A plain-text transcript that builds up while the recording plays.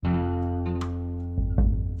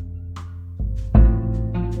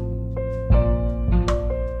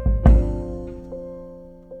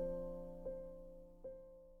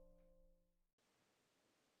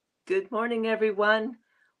Good morning, everyone.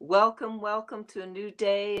 Welcome to a new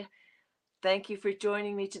day. Thank you for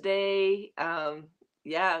joining me today.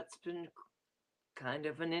 Yeah, it's been kind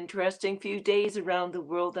of an interesting few days around the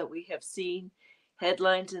world that we have seen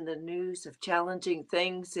headlines in the news of challenging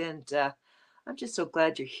things, and I'm just so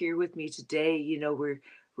glad you're here with me today. We're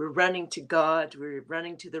running to God, we're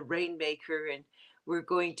running to the Rainmaker, and we're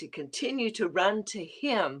going to continue to run to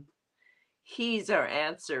Him. He's our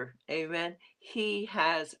answer. Amen. He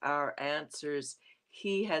has our answers.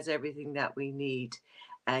 He has everything that we need.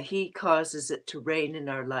 He causes it to reign in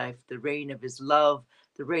our life, the reign of His love,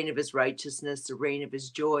 the reign of His righteousness, the reign of His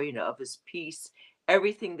joy and of His peace.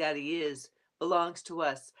 Everything that He is belongs to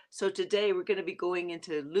us. So today we're going to be going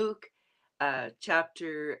into Luke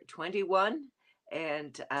chapter 21.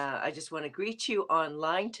 And I just want to greet you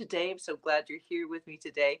online today. I'm so glad you're here with me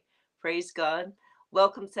today. Praise God.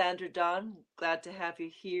 Welcome, Sandra Dawn. Glad to have you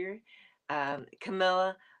here.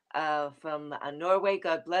 Camilla from Norway,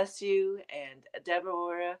 God bless you. And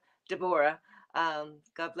Deborah,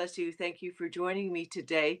 God bless you. Thank you for joining me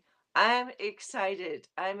today. I'm excited.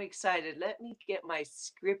 I'm excited. Let me get my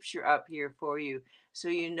scripture up here for you so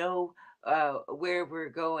you know where we're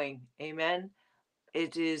going. Amen.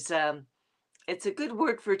 It is. It's a good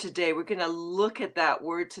word for today. We're going to look at that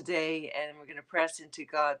word today and we're going to press into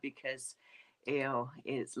God because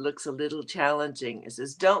it looks a little challenging. It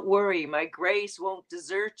says, "Don't worry, my grace won't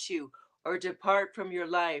desert you or depart from your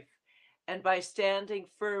life. And by standing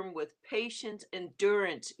firm with patient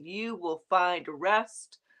endurance, you will find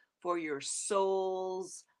rest for your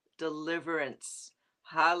soul's deliverance."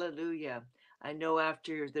 Hallelujah. I know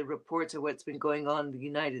after the reports of what's been going on in the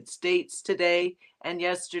United States today and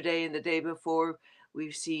yesterday and the day before,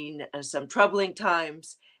 we've seen some troubling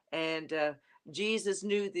times. And Jesus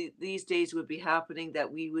knew these days would be happening,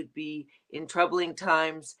 that we would be in troubling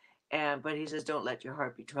times. But He says, don't let your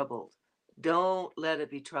heart be troubled. Don't let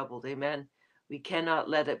it be troubled. Amen. We cannot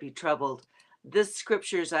let it be troubled. This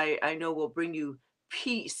scriptures I know will bring you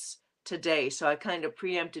peace today. So I kind of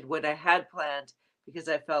preempted what I had planned because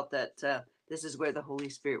I felt that this is where the Holy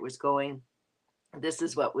Spirit was going. This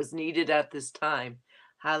is what was needed at this time.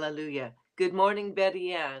 Hallelujah. Good morning,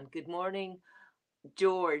 Betty Ann. Good morning,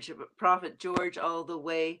 George, Prophet George, all the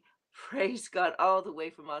way. Praise God, all the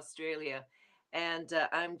way from Australia. And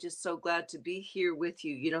I'm just so glad to be here with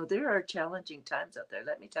you. There are challenging times out there,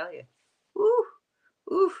 let me tell you. Ooh,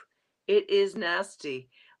 ooh, it is nasty,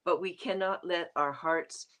 but we cannot let our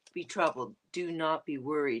hearts be troubled. Do not be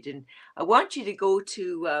worried. And I want you to go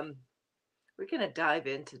to, we're going to dive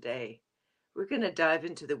in today. We're going to dive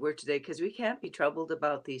into the word today because we can't be troubled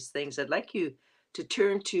about these things. I'd like you to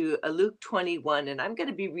turn to Luke 21, and I'm going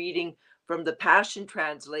to be reading from the Passion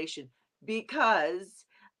Translation because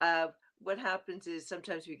what happens is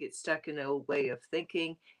sometimes we get stuck in an old way of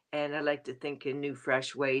thinking, and I like to think in new,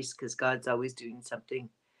 fresh ways because God's always doing something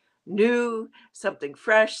new, something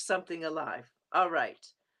fresh, something alive. All right,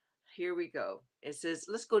 here we go. It says,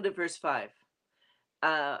 let's go to verse 5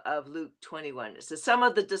 of Luke 21. It says, some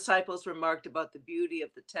of the disciples remarked about the beauty of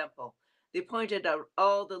the temple. They pointed out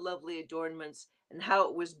all the lovely adornments and how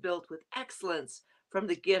it was built with excellence from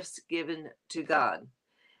the gifts given to God.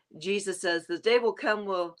 Jesus says, the day will come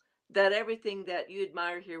that everything that you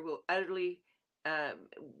admire here will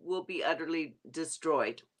be utterly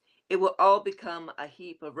destroyed. It will all become a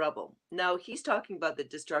heap of rubble. Now, he's talking about the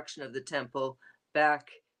destruction of the temple back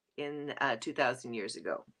in 2,000 years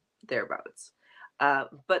ago, thereabouts.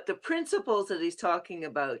 But the principles that he's talking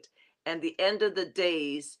about and the end of the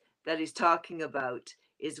days that he's talking about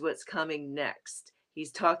is what's coming next.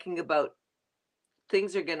 He's talking about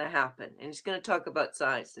things are going to happen, and he's going to talk about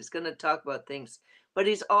science. He's going to talk about things, but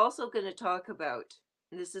he's also going to talk about,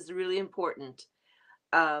 and this is really important,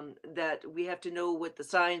 that we have to know what the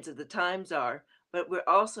signs of the times are, but we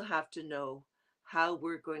also have to know how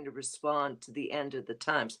we're going to respond to the end of the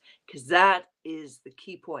times, because that is the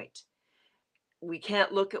key point. We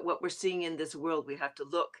can't look at what we're seeing in this world. We have to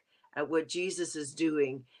look at what Jesus is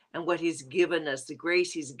doing and what He's given us, the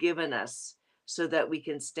grace He's given us, so that we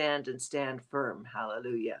can stand and stand firm.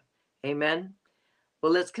 Hallelujah. Amen.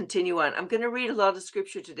 Well, let's continue on. I'm going to read a lot of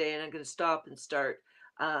scripture today, and I'm going to stop and start.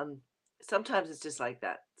 Sometimes it's just like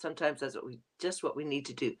that. Sometimes that's what we need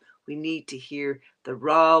to do. We need to hear the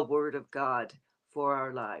raw word of God for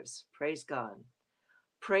our lives. Praise God.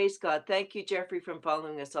 Praise God. Thank you, Jeffrey, from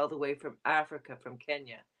following us all the way from Africa, from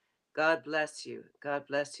Kenya. God bless you. God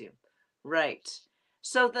bless you. Right.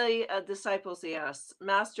 So the disciples, they asked,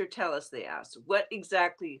 Master, tell us, they asked, will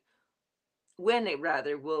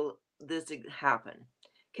this happen?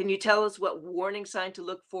 Can you tell us what warning sign to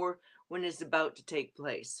look for when it's about to take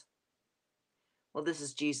place? Well, this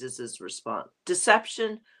is Jesus's response.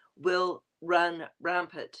 Deception will run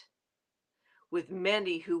rampant, with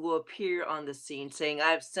many who will appear on the scene saying,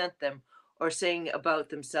 I have sent them, or saying about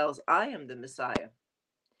themselves, I am the Messiah.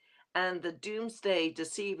 And the doomsday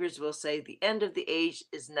deceivers will say, the end of the age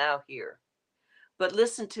is now here. But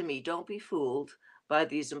listen to me, don't be fooled by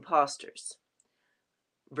these impostors.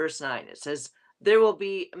 Verse 9, it says, there will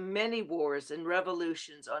be many wars and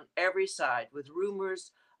revolutions on every side, with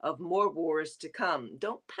rumors of more wars to come.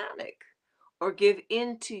 Don't panic or give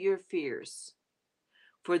in to your fears,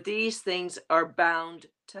 for these things are bound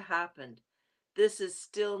to happen. This is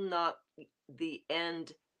still not the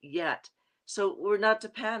end yet. So we're not to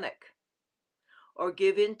panic or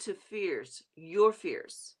give in to fears, your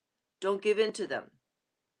fears. Don't give in to them.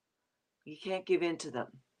 You can't give in to them.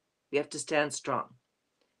 You have to stand strong.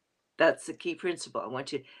 That's the key principle. I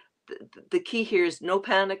want you, the key here is no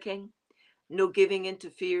panicking, no giving into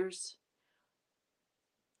fears.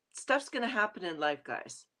 Stuff's going to happen in life,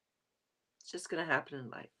 guys. It's just going to happen in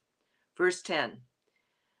life. Verse 10.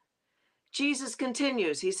 Jesus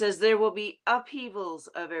continues. He says, there will be upheavals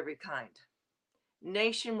of every kind.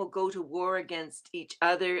 Nation will go to war against each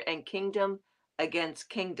other and kingdom against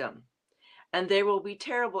kingdom. And there will be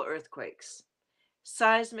terrible earthquakes,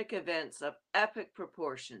 seismic events of epic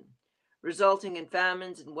proportion, resulting in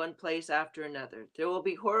famines in one place after another. There will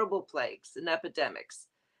be horrible plagues and epidemics,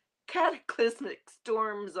 cataclysmic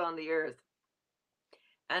storms on the earth,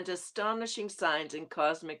 and astonishing signs and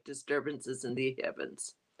cosmic disturbances in the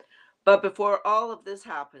heavens. But before all of this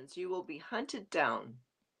happens, you will be hunted down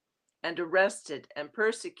and arrested and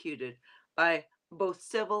persecuted by both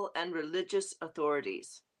civil and religious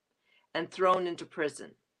authorities and thrown into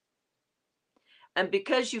prison. And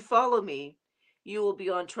because you follow me, you will be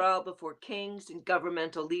on trial before kings and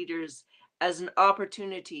governmental leaders as an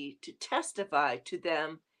opportunity to testify to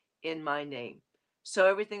them in my name. So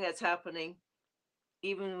everything that's happening,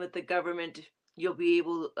 even with the government, you'll be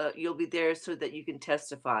there so that you can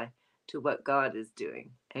testify to what God is doing.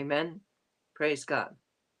 Amen. Praise God.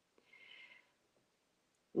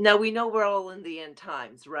 Now we know we're all in the end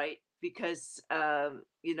times, right? Because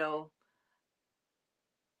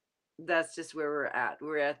that's just where we're at.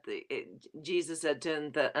 We're at Jesus said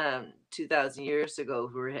 2,000 years ago,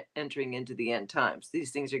 we're entering into the end times.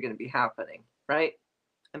 These things are going to be happening, right?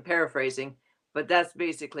 I'm paraphrasing, but that's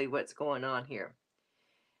basically what's going on here.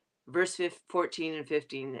 Verse 14 and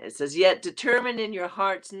 15, it says, yet determine in your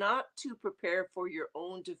hearts not to prepare for your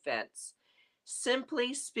own defense.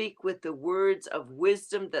 Simply speak with the words of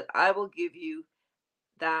wisdom that I will give you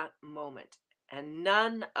that moment, and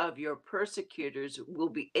none of your persecutors will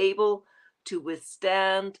be able to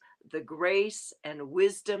withstand the grace and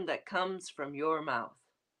wisdom that comes from your mouth.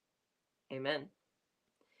 Amen.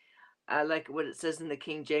 I like what it says in the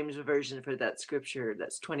King James Version for that scripture.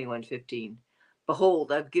 That's 21:15.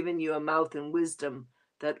 Behold, I've given you a mouth and wisdom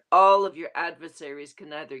that all of your adversaries can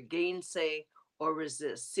neither gainsay or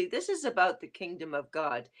resist. See, this is about the kingdom of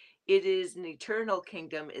God. It is an eternal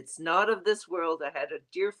kingdom. It's not of this world. I had a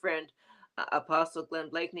dear friend, Apostle Glenn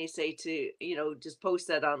Blakeney, say to, just post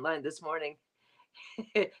that online this morning.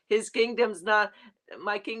 His kingdom's not,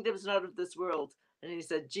 my kingdom's not of this world. And he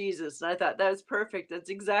said, Jesus. And I thought that was perfect. That's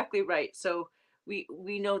exactly right. So we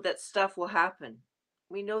know that stuff will happen.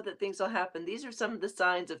 We know that things will happen. These are some of the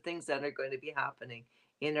signs of things that are going to be happening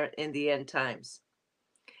in the end times.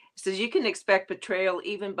 It says you can expect betrayal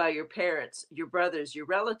even by your parents, your brothers, your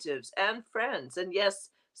relatives, and friends. And yes,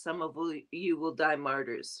 some of you will die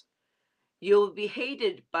martyrs. You'll be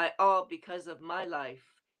hated by all because of my life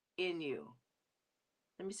in you.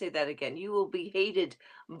 Let me say that again. You will be hated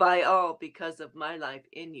by all because of my life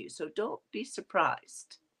in you. So don't be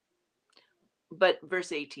surprised. But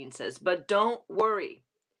verse 18 says, but don't worry.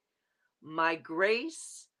 My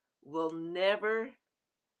grace will never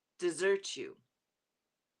desert you.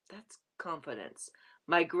 That's confidence.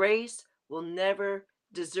 My grace will never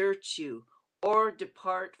desert you or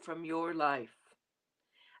depart from your life.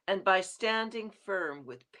 And by standing firm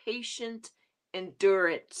with patient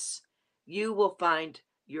endurance, you will find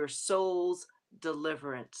your soul's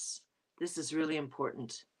deliverance. This is really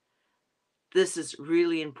important. This is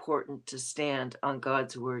really important to stand on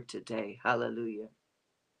God's word today. Hallelujah.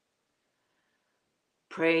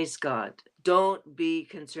 Praise God. Don't be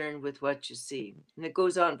concerned with what you see. And it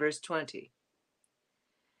goes on, verse 20.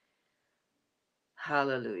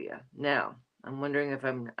 Hallelujah. Now, I'm wondering if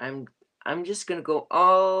I'm just going to go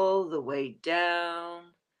all the way down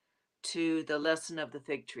to the lesson of the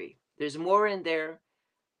fig tree. There's more in there.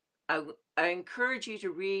 I encourage you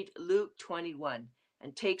to read Luke 21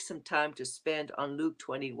 and take some time to spend on Luke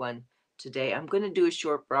 21 today. I'm going to do a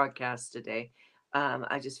short broadcast today.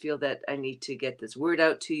 I just feel that I need to get this word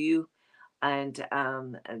out to you, and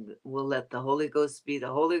we'll let the Holy Ghost be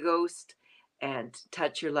the Holy Ghost and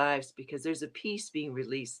touch your lives, because there's a peace being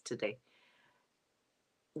released today.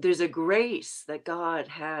 There's a grace that God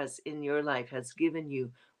has in your life, has given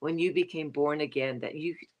you when you became born again, that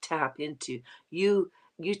you tap into. You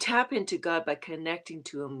tap into God by connecting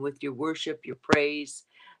to him with your worship, your praise,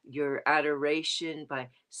 your adoration, by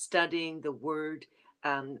studying the word.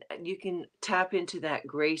 You can tap into that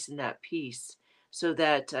grace and that peace, so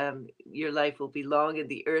that your life will be long in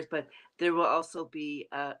the earth, but there will also be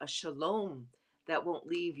a shalom that won't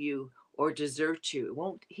leave you or desert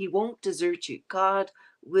you. He won't desert you. God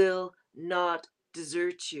will not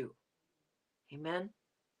desert you. Amen.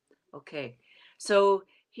 Okay. So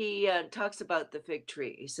he talks about the fig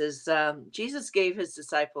tree. He says, Jesus gave his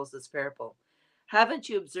disciples this parable. Haven't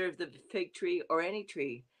you observed the fig tree, or any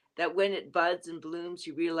tree, that when it buds and blooms,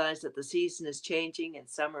 you realize that the season is changing and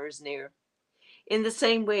summer is near? In the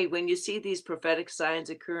same way, when you see these prophetic signs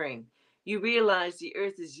occurring, you realize the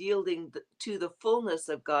earth is yielding to the fullness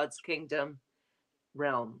of God's kingdom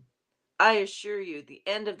realm. I assure you, the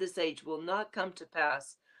end of this age will not come to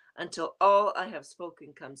pass until all I have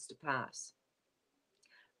spoken comes to pass.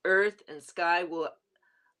 Earth and sky will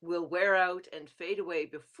wear out and fade away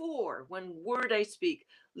before one word I speak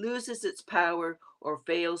loses its power or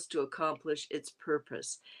fails to accomplish its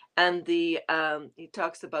purpose. And the he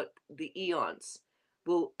talks about the eons.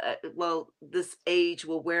 This age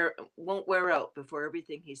won't wear out before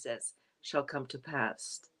everything he says shall come to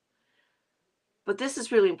pass. But this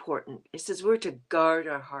is really important. It says we're to guard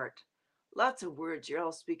our heart. Lots of words. You're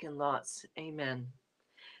all speaking lots. Amen.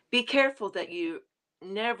 Be careful that you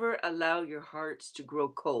never allow your hearts to grow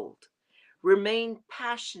cold. Remain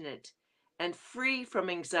passionate and free from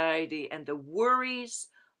anxiety and the worries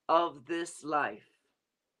of this life.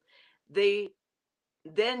 They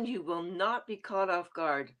Then you will not be caught off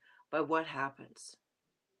guard by what happens.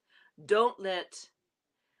 Don't let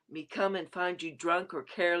me come and find you drunk or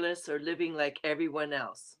careless or living like everyone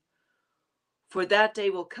else. For that day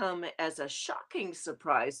will come as a shocking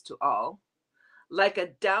surprise to all, like a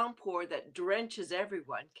downpour that drenches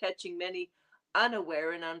everyone, catching many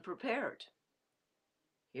unaware and unprepared.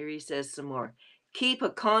 Here he says some more. Keep a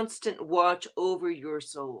constant watch over your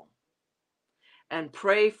soul and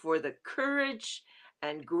pray for the courage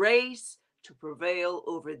and grace to prevail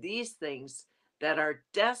over these things that are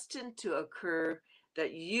destined to occur,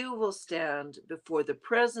 that you will stand before the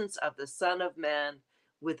presence of the Son of Man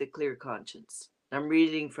with a clear conscience. I'm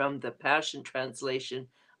reading from the Passion Translation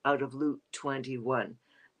out of Luke 21.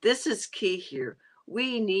 This is key here.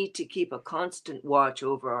 We need to keep a constant watch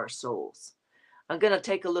over our souls. I'm going to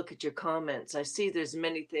take a look at your comments. I see there's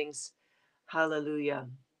many things. Hallelujah.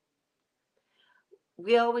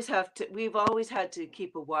 We've always had to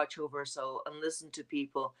keep a watch over our soul and listen to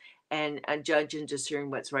people, and judge and discern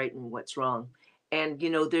what's right and what's wrong. And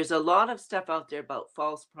there's a lot of stuff out there about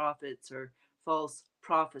false prophets or false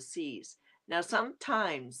prophecies. Now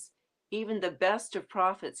sometimes even the best of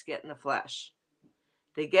prophets get in the flesh.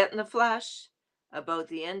 They get in the flesh about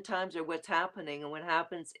the end times or what's happening, and what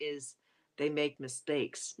happens is they make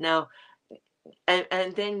mistakes. Now,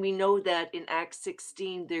 and then we know that in Acts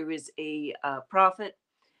 16 there is a prophet,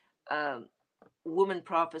 um, woman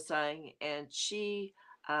prophesying, and she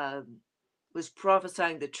um, was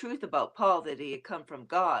prophesying the truth about Paul, that he had come from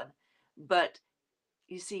God. But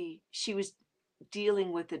you see, she was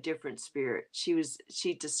dealing with a different spirit.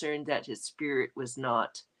 She discerned that his spirit was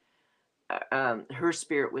not, her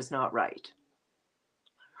spirit was not right.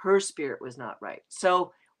 Her spirit was not right.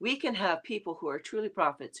 So we can have people who are truly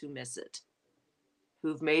prophets who miss it,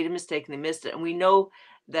 who've made a mistake and they missed it. And we know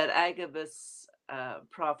that Agabus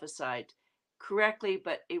prophesied correctly,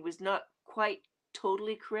 but it was not quite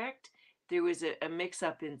totally correct. There was a mix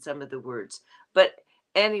up in some of the words. But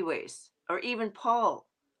anyways, or even Paul,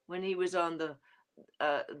 when he was on the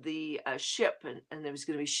ship, and there was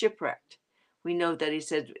going to be shipwrecked, we know that he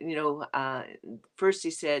said, first he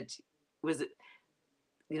said, was it,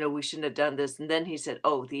 we shouldn't have done this. And then he said,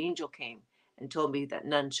 oh, the angel came and told me that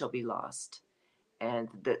none shall be lost. And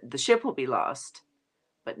the ship will be lost,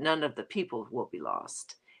 but none of the people will be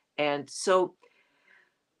lost. And so,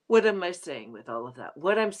 what am I saying with all of that?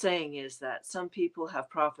 What I'm saying is that some people have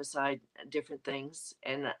prophesied different things,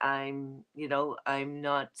 and I'm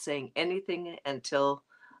not saying anything until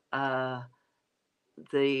uh,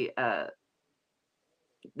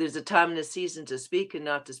 there's a time and a season to speak and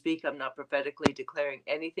not to speak. I'm not prophetically declaring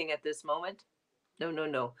anything at this moment. No, no,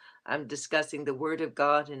 no. I'm discussing the word of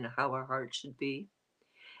God and how our heart should be.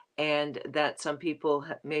 And that some people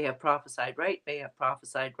may have prophesied right, may have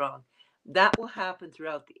prophesied wrong. That will happen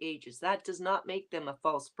throughout the ages. That does not make them a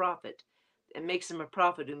false prophet. It makes them a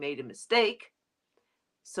prophet who made a mistake.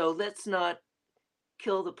 So let's not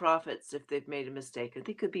kill the prophets if they've made a mistake.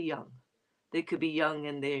 They could be young. They could be young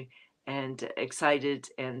and excited,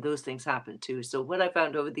 and those things happen too. So what I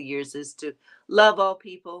found over the years is to love all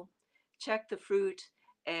people, check the fruit,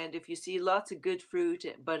 and if you see lots of good fruit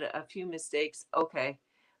but a few mistakes, okay,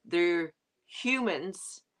 they're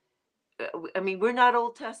humans. I mean, we're not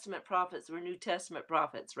Old Testament prophets, we're New Testament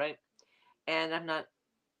prophets, right? And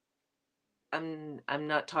I'm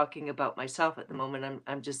not talking about myself at the moment.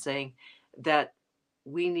 I'm just saying that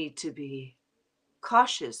we need to be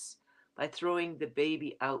cautious by throwing the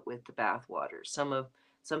baby out with the bathwater.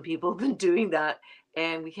 Some people have been doing that,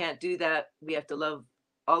 and we can't do that. We have to love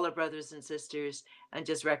all our brothers and sisters and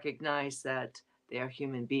just recognize that they are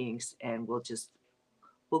human beings, and we'll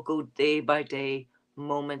go day by day,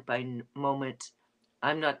 moment by moment.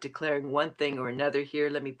 I'm not declaring one thing or another here.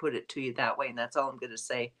 Let me put it to you that way, and that's all I'm going to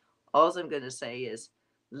say. All I'm going to say is,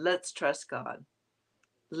 let's trust God.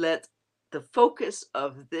 Let the focus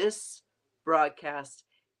of this broadcast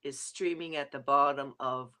is streaming at the bottom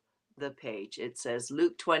of the page. It says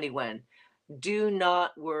Luke 21, do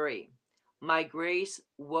not worry. My grace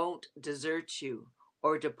won't desert you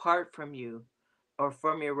or depart from you, or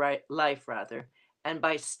from your life rather. And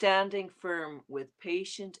by standing firm with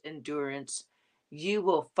patient endurance, you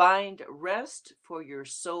will find rest for your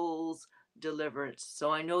soul's deliverance. So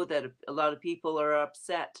I know that a lot of people are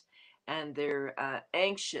upset and they're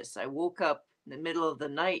anxious. I woke up in the middle of the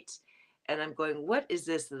night and I'm going, what is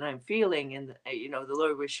this that I'm feeling? And the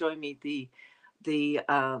Lord was showing me the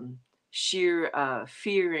sheer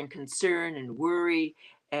fear and concern and worry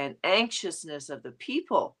and anxiousness of the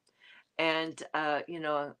people. And I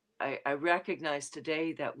recognize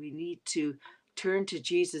today that we need to turn to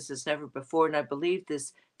Jesus as never before. And I believe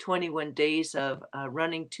this 21 days of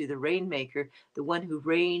running to the Rainmaker, the one who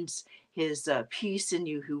reigns his peace in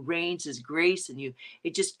you, who reigns his grace in you,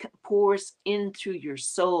 it just pours in through your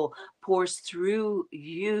soul, pours through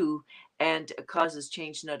you, and causes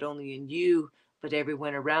change not only in you, but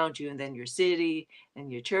everyone around you, and then your city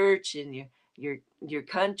and your church and your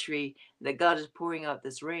country, that God is pouring out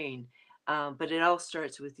this rain. But it all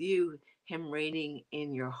starts with you, him reigning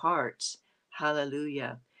in your heart.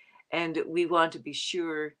 Hallelujah. And we want to be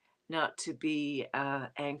sure not to be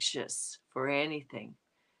anxious for anything.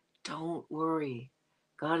 Don't worry.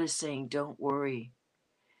 God is saying, don't worry.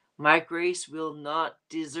 My grace will not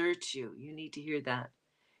desert you. You need to hear that.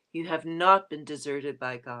 You have not been deserted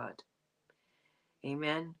by God.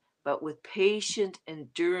 Amen. But with patient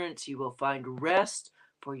endurance, you will find rest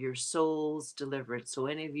for your soul's deliverance. So,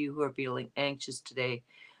 any of you who are feeling anxious today,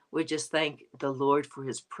 we just thank the Lord for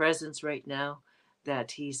his presence right now,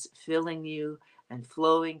 that he's filling you and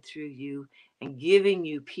flowing through you and giving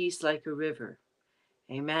you peace like a river.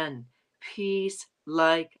 Amen. Peace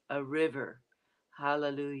like a river.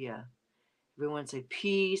 Hallelujah. Everyone say,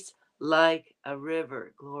 peace like a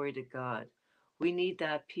river. Glory to God. We need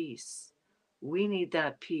that peace. We need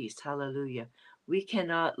that peace. Hallelujah. We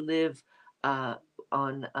cannot live uh,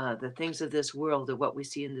 on the things of this world or what we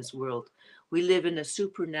see in this world. We live in a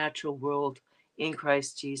supernatural world in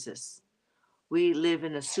Christ Jesus. We live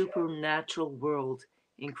in a supernatural world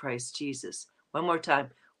in Christ Jesus. One more time.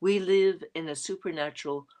 We live in a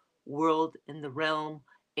supernatural world in the realm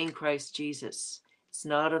in Christ Jesus. It's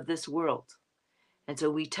not of this world. And so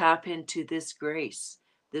we tap into this grace,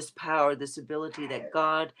 this power, this ability that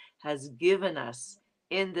God has given us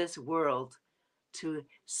in this world to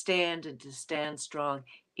stand and to stand strong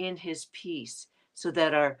in his peace, so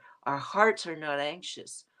that our hearts are not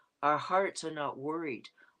anxious, our hearts are not worried,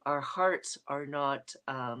 our hearts are not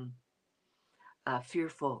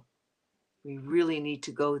fearful. We really need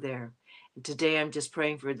to go there. And today I'm just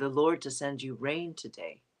praying for the Lord to send you rain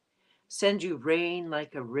today. Send you rain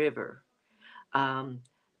like a river, um,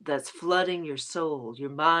 that's flooding your soul, your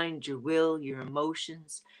mind, your will, your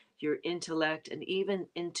emotions, your intellect, and even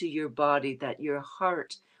into your body, that your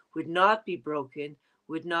heart would not be broken,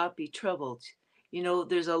 would not be troubled.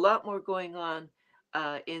 There's a lot more going on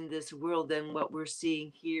in this world than what we're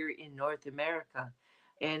seeing here in North America.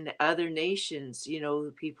 And other nations,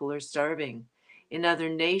 people are starving. In other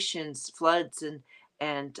nations, floods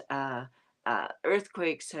and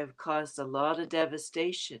earthquakes have caused a lot of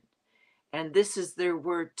devastation, and this is their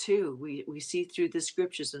word too. We see through the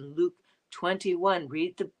scriptures in Luke 21.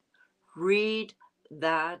 Read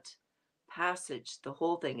that passage, the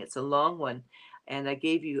whole thing. It's a long one, and I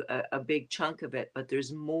gave you a big chunk of it, but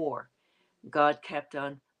there's more. God kept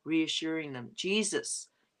on reassuring them. Jesus,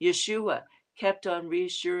 Yeshua, kept on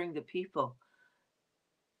reassuring the people.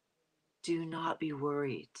 Do not be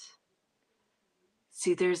worried.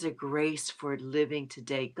 See, there's a grace for living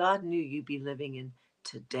today. God knew you'd be living in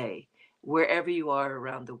today, wherever you are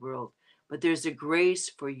around the world. But there's a grace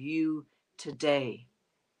for you today.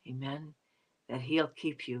 Amen. That He'll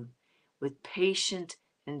keep you with patient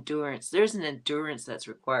endurance. There's an endurance that's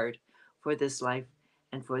required for this life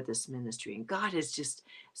and for this ministry. And God is just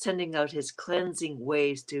sending out His cleansing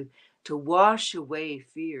waves to wash away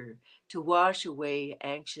fear, to wash away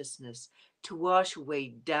anxiousness, to wash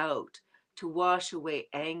away doubt, to wash away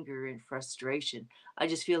anger and frustration. I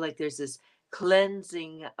just feel like there's this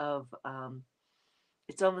cleansing of,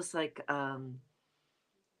 it's almost like,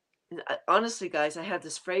 honestly, guys, I have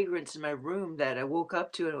this fragrance in my room that I woke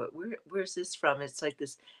up to, and I went, where's this from? It's like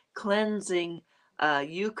this cleansing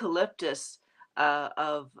eucalyptus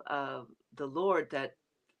of the Lord that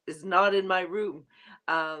is not in my room.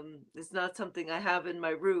 It's not something I have in my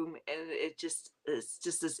room, and it's just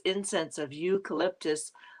this incense of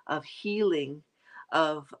eucalyptus, of healing,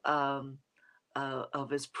 of of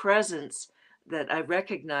His presence, that I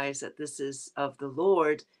recognize that this is of the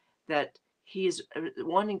Lord, that He is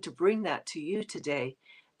wanting to bring that to you today,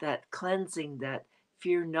 that cleansing, that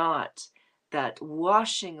fear not, that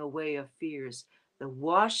washing away of fears, the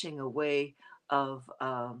washing away of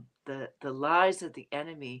the lies of the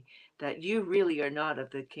enemy, that you really are not of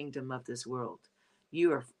the kingdom of this world.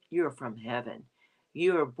 You are from heaven.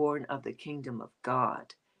 You are born of the kingdom of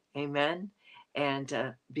God. Amen.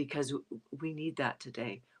 And because we need that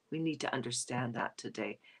today, we need to understand that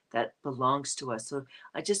today. That belongs to us. So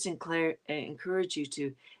I just encourage you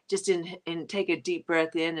to just take a deep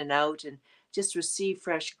breath in and out, and just receive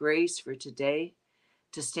fresh grace for today,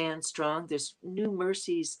 to stand strong. There's new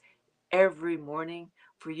mercies every morning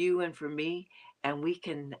for you and for me, and we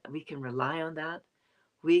can rely on that.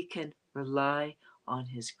 We can rely on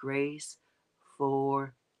His grace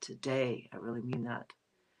for today. I really mean that.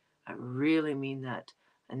 I really mean that.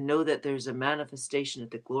 I know that there's a manifestation of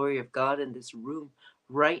the glory of God in this room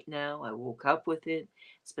right now. I woke up with it.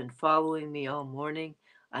 It's been following me all morning.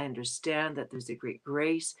 I understand that there's a great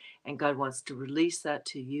grace, and God wants to release that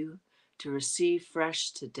to you to receive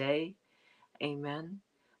fresh today. Amen.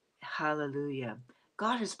 Hallelujah.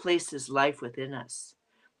 God has placed His life within us.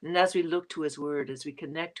 And as we look to His word, as we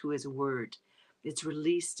connect to His word, it's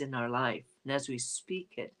released in our life. And as we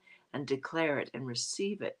speak it and declare it and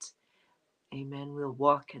receive it, amen, we'll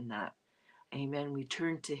walk in that. Amen. We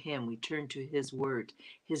turn to Him. We turn to His word.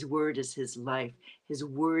 His word is His life. His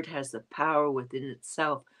word has the power within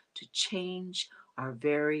itself to change our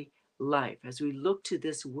very life. As we look to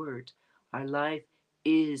this word, our life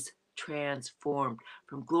is transformed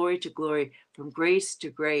from glory to glory, from grace to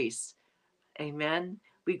grace. Amen.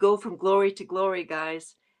 We go from glory to glory,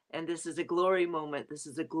 guys. And this is a glory moment. This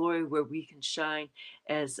is a glory where we can shine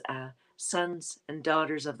as sons and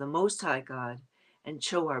daughters of the Most High God, and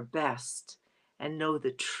show our best, and know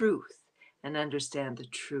the truth, and understand the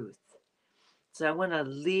truth. So I want to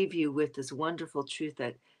leave you with this wonderful truth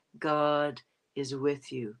that God is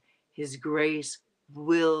with you. His grace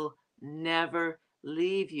will never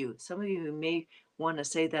leave you. Some of you may want to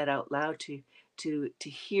say that out loud to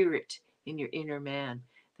hear it in your inner man,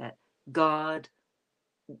 that God,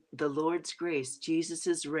 the Lord's grace,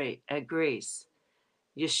 Jesus's grace,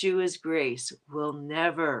 Yeshua's grace will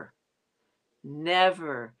never,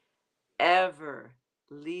 never, ever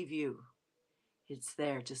leave you. It's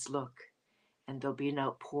there. Just look, and there'll be an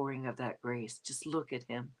outpouring of that grace. Just look at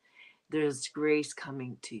Him. There's grace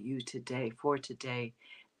coming to you today, for today.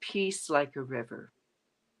 Peace like a river.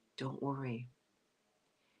 Don't worry.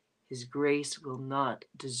 His grace will not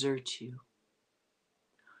desert you.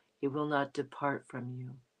 It will not depart from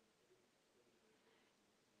you.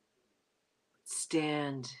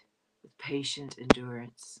 Stand with patient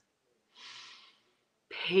endurance.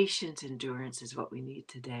 Patient endurance is what we need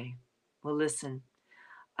today. Well, listen,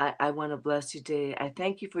 I want to bless you today. I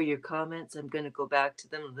thank you for your comments. I'm going to go back to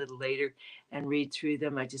them a little later and read through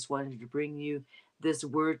them. I just wanted to bring you this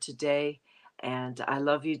word today. And I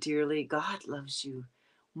love you dearly. God loves you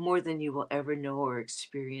more than you will ever know or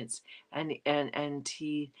experience. And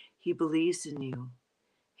he believes in you.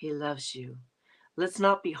 He loves you. Let's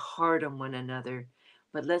not be hard on one another,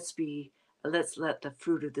 but let's let the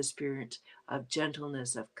fruit of the Spirit of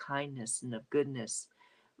gentleness, of kindness, and of goodness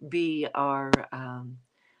be our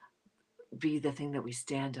be the thing that we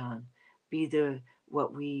stand on, be the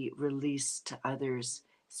what we release to others,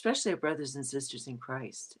 especially our brothers and sisters in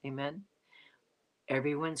Christ. Amen.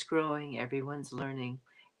 Everyone's growing, everyone's learning,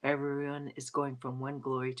 everyone is going from one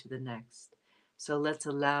glory to the next. So let's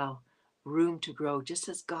allow room to grow, just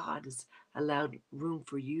as God has allowed room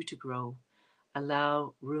for you to grow.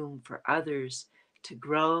 allow room for others to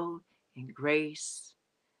grow in grace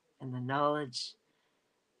and the knowledge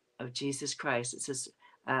of Jesus Christ. It says,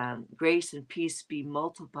 grace and peace be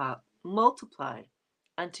multiplied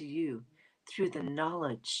unto you through the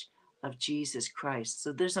knowledge of Jesus Christ.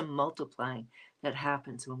 So there's a multiplying that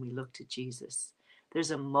happens when we look to Jesus.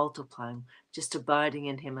 There's a multiplying, just abiding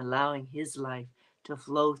in him, allowing his life to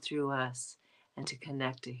flow through us and to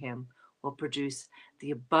connect to him will produce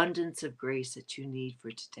the abundance of grace that you need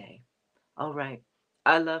for today. All right.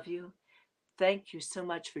 I love you. Thank you so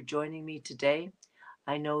much for joining me today.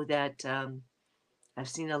 I know that I've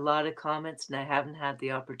seen a lot of comments and I haven't had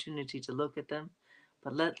the opportunity to look at them,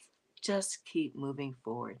 but let's just keep moving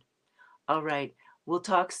forward. All right. We'll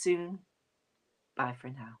talk soon. Bye for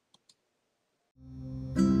now.